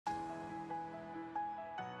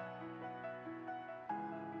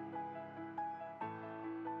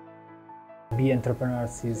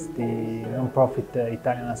BeEntrepreneurs is the non-profit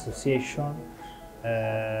Italian association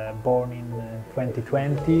born in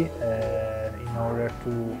 2020 in order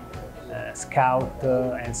to scout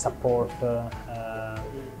and support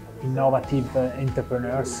innovative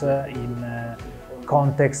entrepreneurs in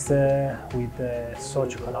context with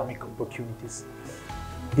socio-economic opportunities.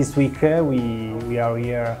 This week we are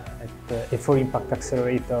here at E4 Impact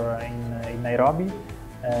Accelerator in Nairobi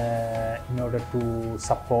in order to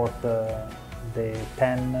support the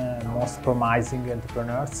 10 most promising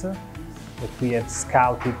entrepreneurs that we have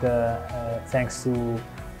scouted thanks to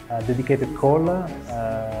a dedicated call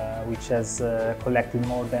which has collected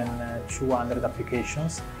more than 200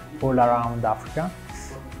 applications all around Africa.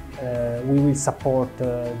 We will support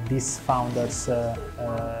these founders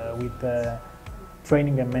with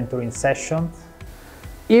training and mentoring session.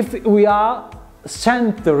 If we are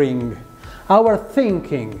centering our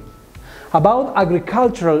thinking about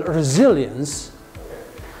agricultural resilience,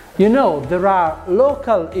 you know, there are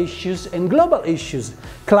local issues and global issues.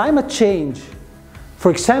 Climate change,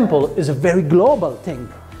 for example, is a very global thing.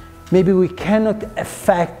 Maybe we cannot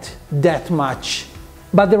affect that much,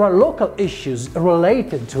 but there are local issues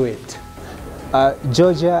related to it.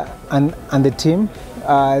 Georgia and the team,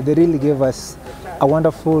 they really gave us a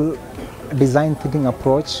wonderful design thinking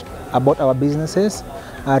approach about our businesses,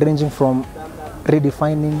 ranging from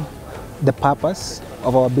redefining the purpose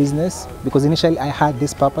of our business, because initially I had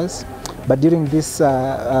this purpose, but during this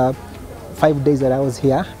 5 days that I was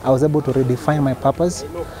here, I was able to redefine my purpose.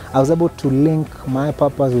 I was able to link my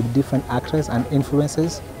purpose with different actors and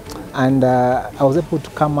influences, and I was able to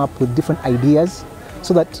come up with different ideas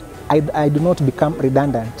so that I do not become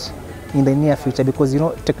redundant in the near future, because you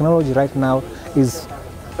know, technology right now is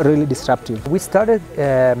really disruptive. We started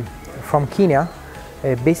from Kenya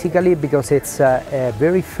basically because it's a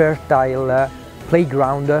very fertile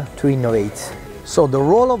playground to innovate. So the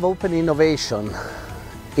role of open innovation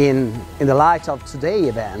in the light of today's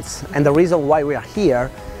events, and the reason why we are here,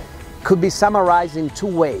 could be summarized in two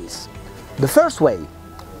ways. The first way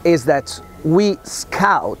is that we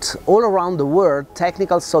scout all around the world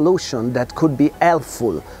technical solutions that could be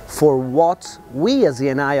helpful for what we as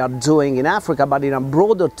Eni are doing in Africa, but in a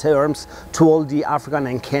broader terms to all the African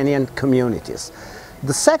and Kenyan communities.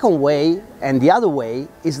 The second way, and the other way,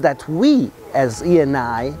 is that we as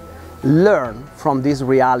Eni learn from this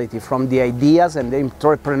reality, from the ideas and the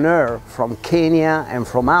entrepreneur from Kenya and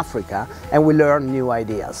from Africa, and we learn new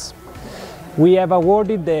ideas. We have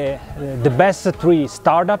awarded the best 3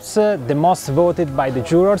 startups, the most voted by the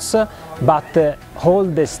jurors, but all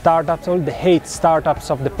the startups, all the 8 startups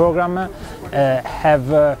of the program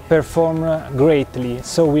have performed greatly.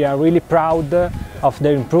 So we are really proud of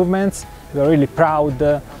their improvements. We are really proud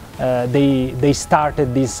they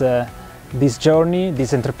started this journey,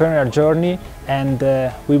 this entrepreneurial journey, and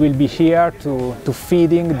we will be here to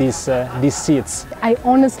feeding these seeds. I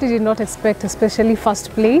honestly did not expect, especially first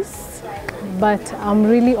place. But I'm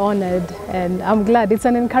really honored and I'm glad. It's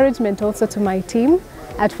an encouragement also to my team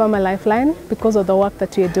at Farmer Lifeline, because of the work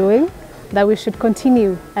that we're doing, that we should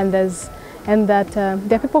continue, and that there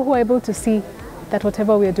are people who are able to see that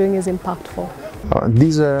whatever we're doing is impactful.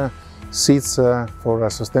 These seeds for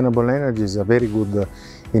sustainable energy is a very good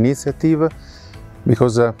initiative,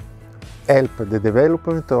 because help the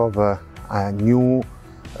development of a new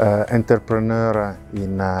entrepreneur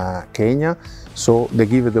in Kenya. So they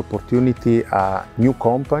give the opportunity a new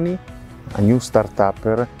company, a new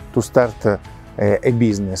startupper to start a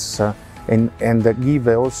business, and give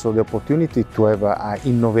also the opportunity to have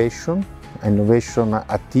innovation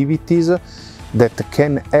activities that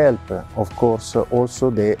can help, of course, also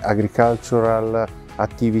the agricultural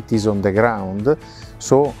activities on the ground.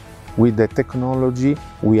 So with the technology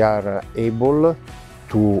we are able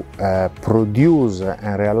to produce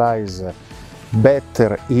and realize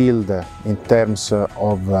better yield in terms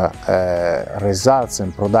of results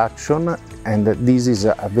and production, and this is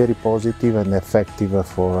a very positive and effective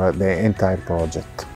for the entire project.